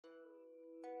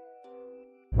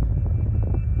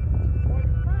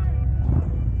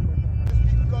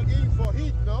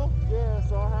heat, no? Yeah,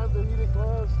 so I have the heated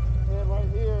gloves, and right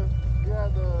here, you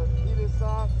have the heated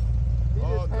socks,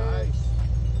 heated pants,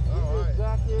 heated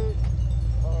jacket,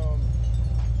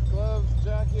 gloves,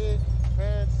 jacket,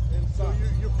 pants, and socks. So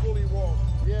you're fully warm.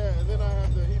 Yeah, and then I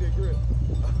have the heated grip.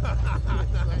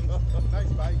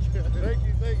 Nice bike. Thank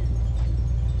you, thank you.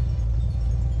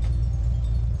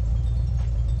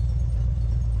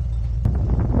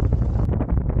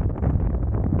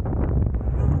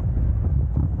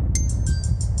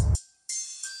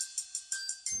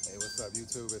 Hey, what's up,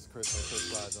 YouTube? It's Chris from Chris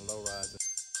Glides and Low Rides.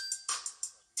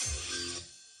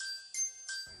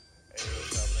 Hey,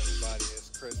 what's up, everybody? It's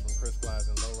Chris from Chris Glides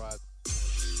and Low Rides.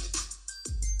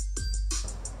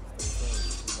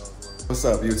 What's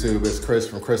up, YouTube? It's Chris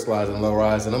from Chris Glides and Low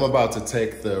Rides, and I'm about to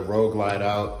take the Road Glide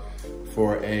out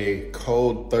for a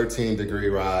cold 13-degree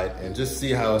ride and just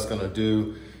see how it's gonna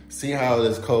do, see how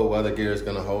this cold weather gear is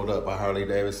gonna hold up by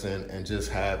Harley-Davidson, and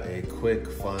just have a quick,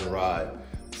 fun ride.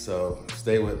 So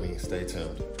stay with me, stay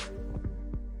tuned.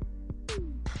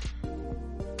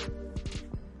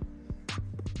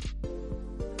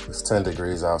 It's 10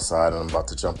 degrees outside and I'm about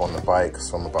to jump on the bike,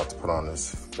 so I'm about to put on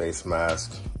this face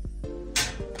mask,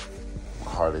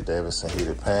 Harley-Davidson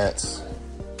heated pants,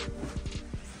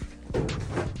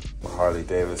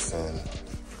 Harley-Davidson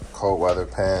cold weather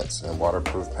pants and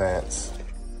waterproof pants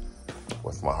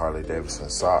with my Harley-Davidson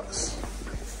socks,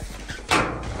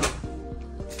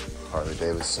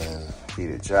 Harley-Davidson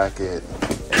heated jacket,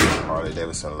 and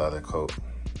Harley-Davidson leather coat.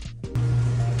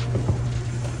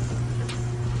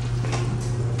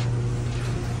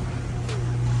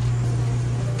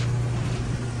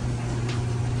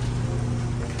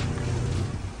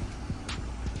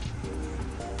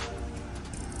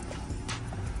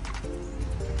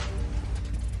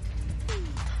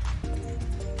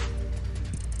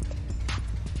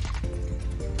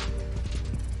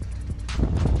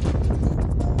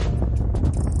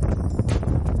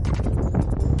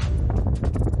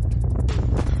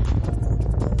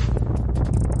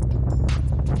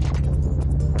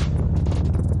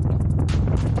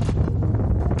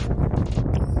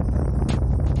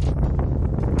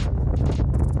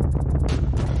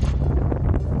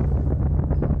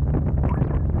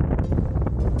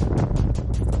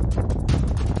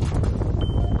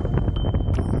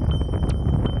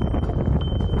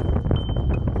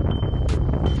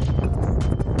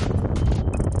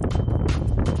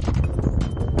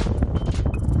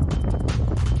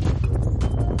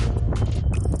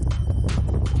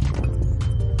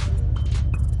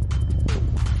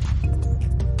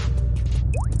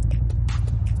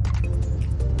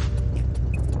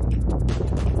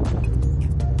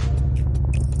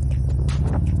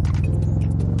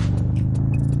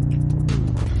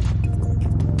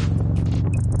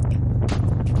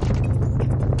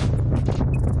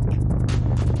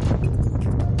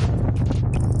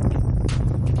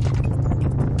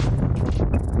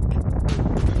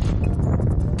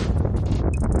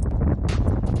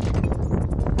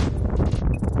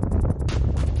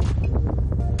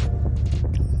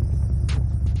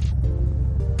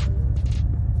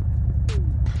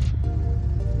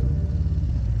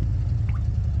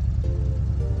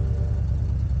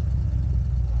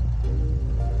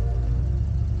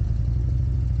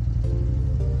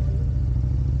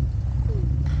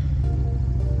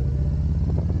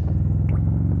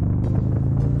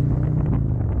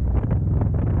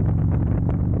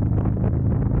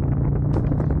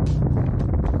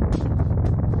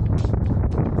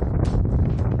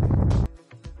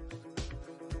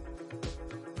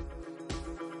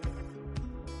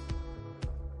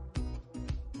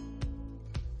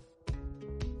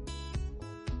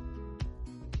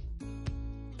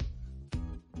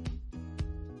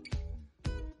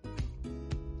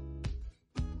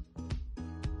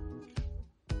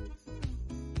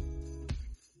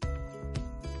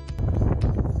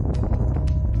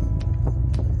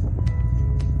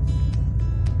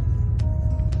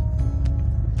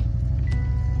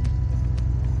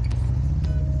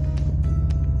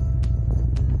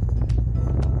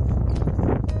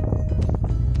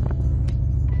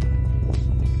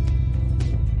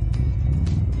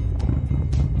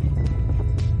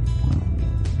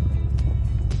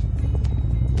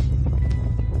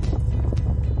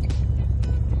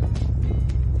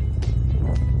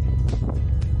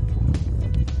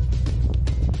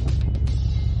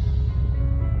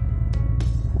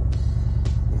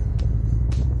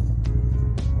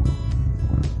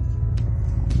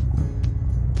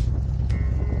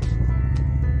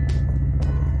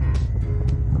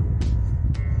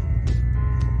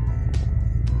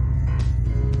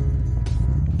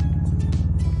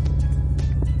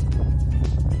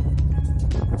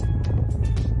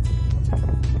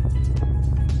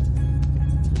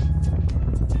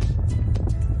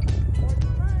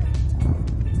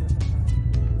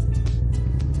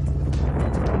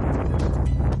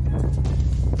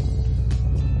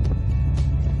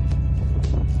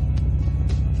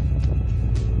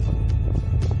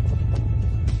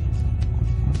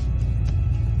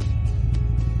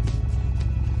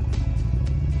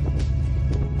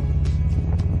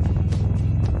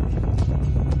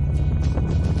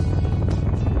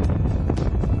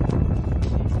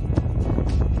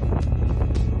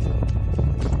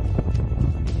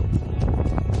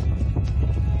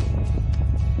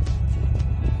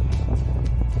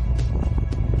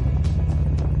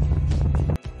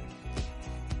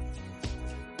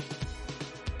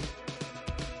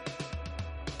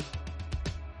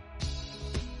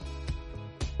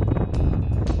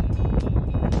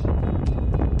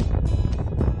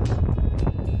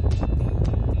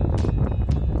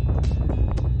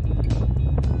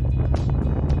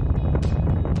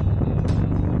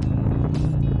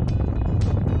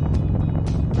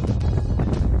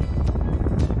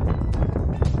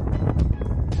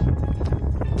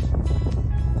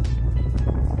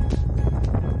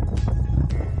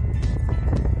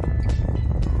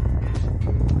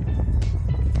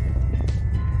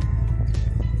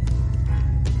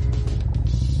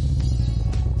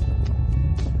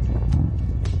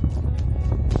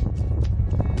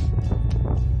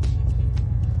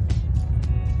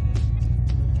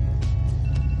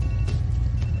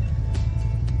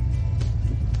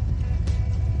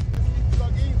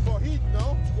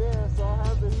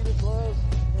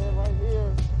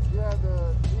 have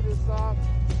the heated socks,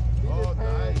 heated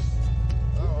pants,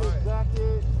 heated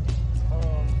jacket,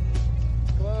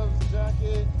 gloves,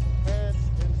 jacket, pants,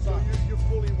 and socks. So you're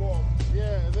fully warm.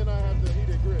 Yeah, and then I have the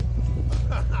heated grip.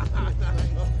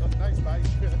 Nice, Mike.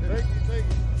 Thank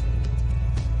you.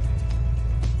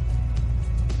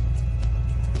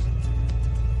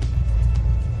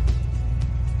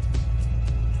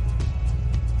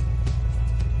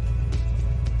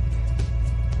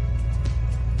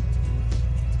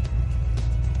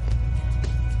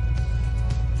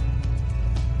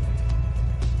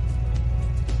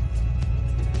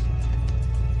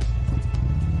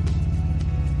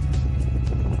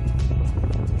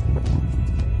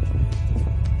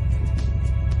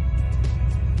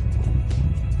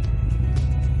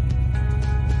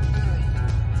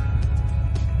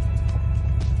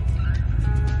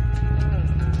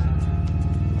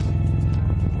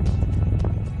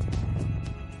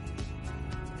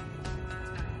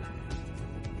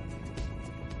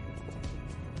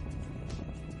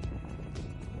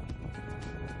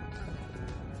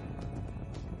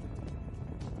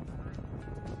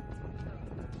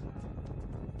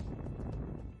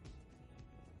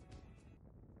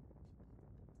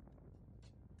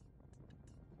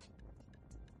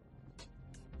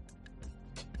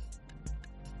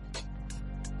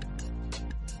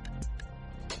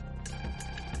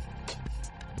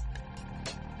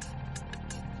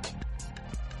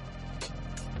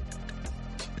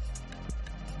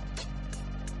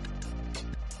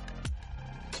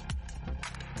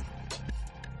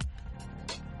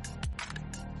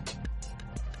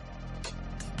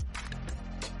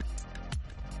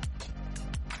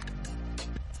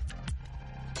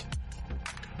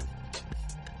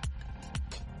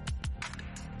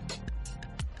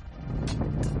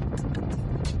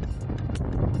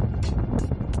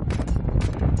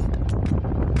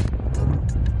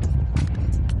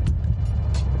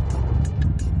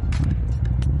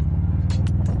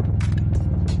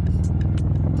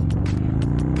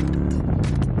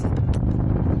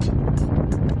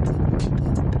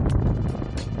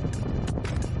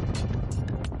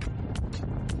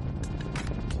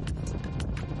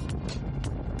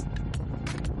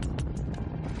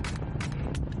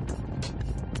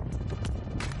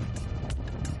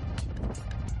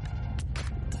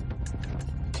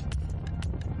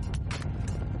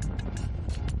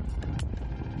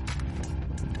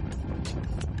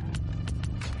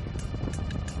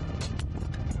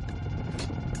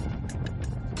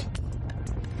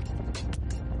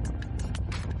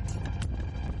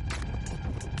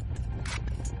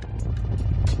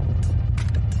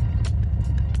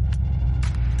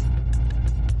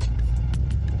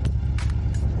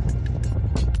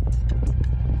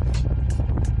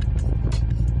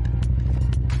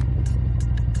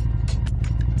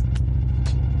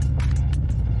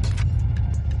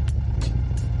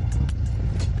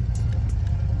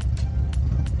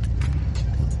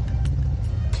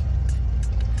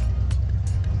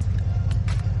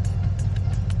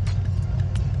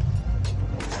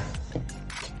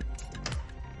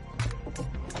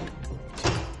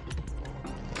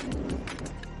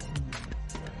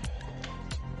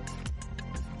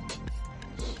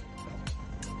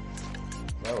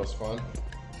 That was fun.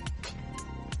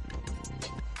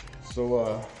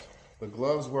 So the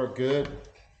gloves work good.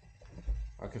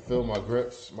 I can feel my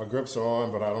grips. My grips are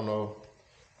on, but I don't know.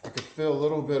 I can feel a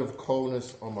little bit of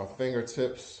coldness on my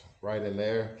fingertips right in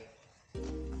there.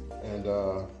 And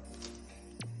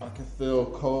I can feel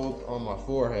cold on my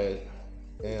forehead.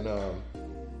 And the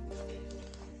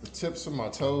tips of my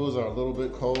toes are a little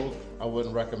bit cold. I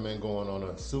wouldn't recommend going on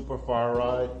a super far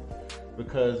ride,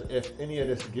 because if any of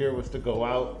this gear was to go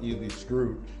out, you'd be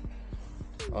screwed.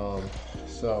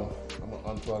 So I'm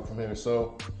gonna unplug from here.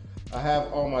 So I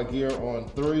have all my gear on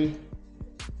 3,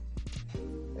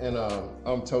 and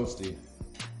I'm toasty.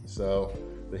 So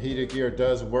the heated gear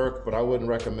does work, but I wouldn't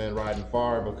recommend riding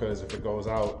far, because if it goes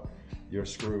out, you're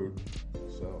screwed.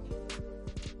 So.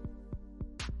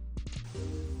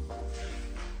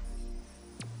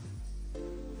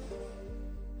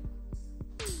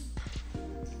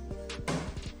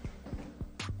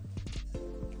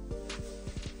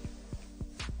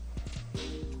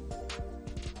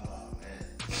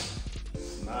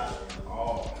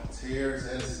 Tears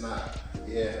and snot.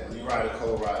 Yeah, when you ride a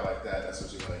cold ride like that, that's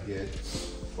what you're gonna get.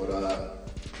 But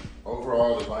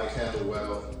overall, the bike handled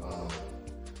well.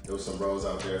 There was some roads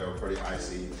out there that were pretty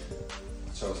icy.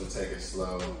 I chose to take it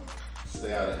slow.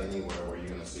 Stay out of anywhere where you're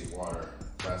gonna see water.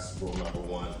 That's rule number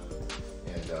 1.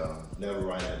 And never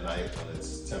ride at night when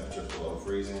it's temperatures below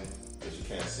freezing, because you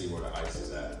can't see where the ice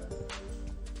is at.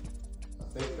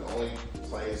 I think the only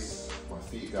place. My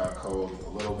feet got cold a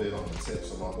little bit on the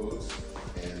tips of my boots,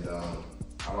 and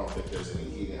I don't think there's any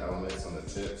heating elements on the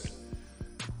tips.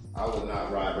 I would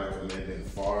not ride recommending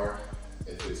far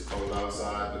if it's cold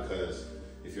outside, because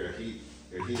if your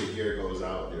heated gear goes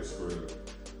out, you're screwed.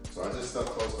 So I just stuck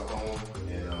close to home,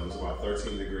 and it was about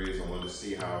 13 degrees. I wanted to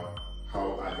see how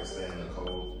I can stand in the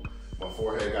cold. My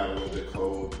forehead got a little bit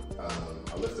cold.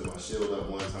 I lifted my shield up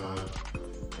one time,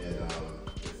 and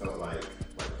it felt like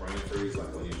brain freeze,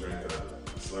 like when you drink a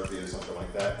Slurpee or something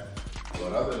like that.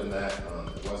 But other than that,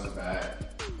 it wasn't bad.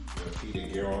 With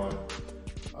heated gear on,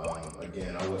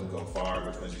 again, I wouldn't go far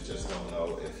because you just don't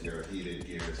know if your heated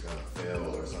gear is gonna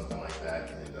fail or something like that,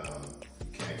 and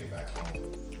you can't get back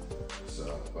home.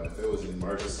 So, but if it was an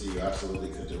emergency, you absolutely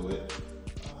could do it.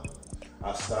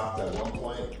 I stopped at one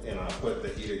point and I put the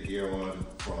heated gear on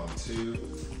from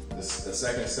the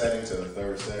second setting to the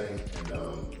third setting,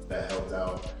 and that helped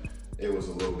out. It was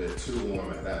a little bit too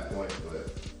warm at that point, but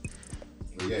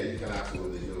yeah, you can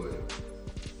absolutely do it.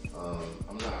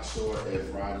 I'm not sure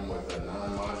if riding with a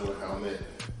non-modular helmet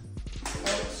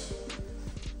helps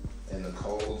in the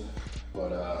cold,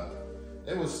 but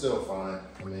it was still fine.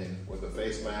 I mean, with the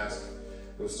face mask,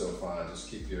 it was still fine. Just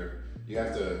keep you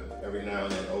have to every now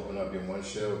and then open up your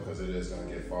windshield because it is going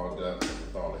to get fogged up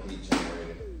with all the heat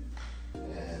generated.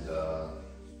 And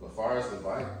as far as the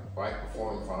bike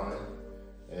performed fine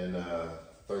in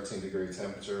 13-degree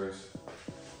temperatures.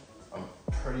 I'm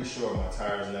pretty sure my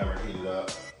tires never heated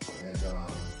up, and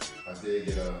I did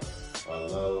get a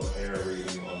low air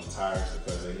reading on the tires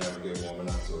because they never get warm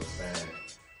enough to expand.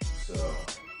 So,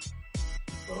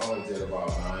 but I only did about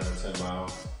 9 or 10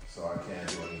 miles, so I can't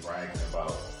do any bragging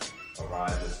about a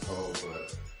ride this cold,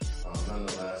 but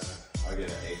nonetheless, I get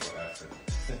an A for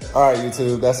effort. All right,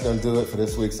 YouTube, that's gonna do it for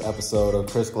this week's episode of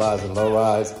Chris Glides and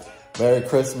Lowrides. Merry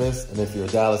Christmas, and if you're a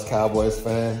Dallas Cowboys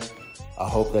fan, I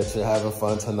hope that you're having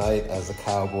fun tonight as the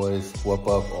Cowboys whoop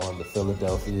up on the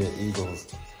Philadelphia Eagles.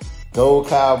 Go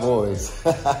Cowboys!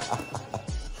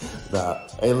 Nah,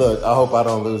 hey look, I hope I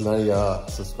don't lose none of y'all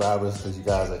subscribers because you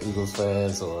guys are Eagles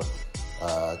fans or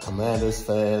Commanders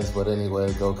fans, but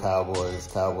anyway, go Cowboys,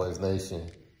 Cowboys Nation.